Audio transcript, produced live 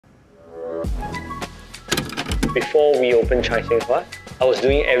Before we opened Chye Seng Huat, I was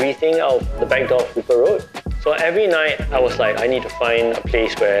doing everything out of the back door of Hooper Road. So every night I was like, I need to find a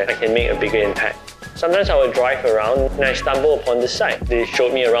place where I can make a bigger impact. Sometimes I would drive around and I stumble upon this site. They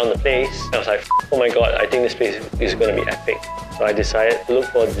showed me around the place. I was like, oh my god, I think this place is going to be epic. So I decided to look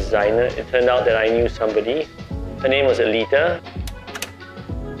for a designer. It turned out that I knew somebody. Her name was Alita.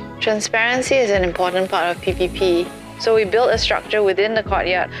 Transparency is an important part of PPP. So we built a structure within the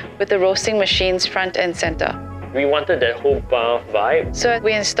courtyard with the roasting machines front and center. We wanted that whole bar vibe. So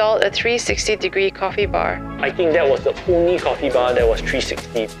we installed a 360-degree coffee bar. I think that was the only coffee bar that was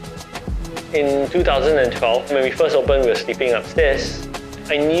 360. In 2012, when we first opened, we were sleeping upstairs.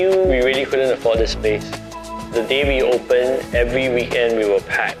 I knew we really couldn't afford this space. The day we opened, every weekend we were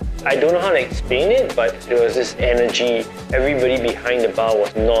packed. I don't know how to explain it, but there was this energy. Everybody behind the bar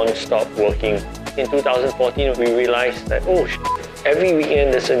was non-stop working. In 2014, we realized that, oh, every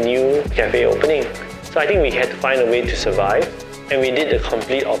weekend there's a new cafe opening. So I think we had to find a way to survive, and we did the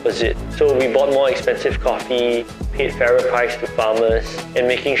complete opposite. So we bought more expensive coffee, paid fairer price to farmers, and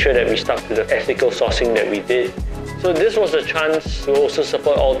making sure that we stuck to the ethical sourcing that we did. So this was a chance to also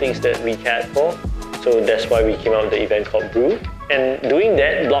support all things that we cared for. So that's why we came out with the event called Brew. And doing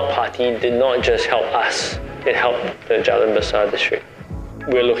that block party did not just help us, it helped the Jalan Besar district.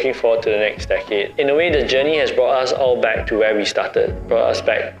 We're looking forward to the next decade. In a way, the journey has brought us all back to where we started, brought us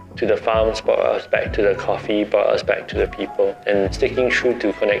back to the farms, brought us back to the coffee, brought us back to the people, and sticking true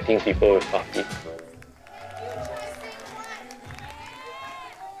to connecting people with coffee.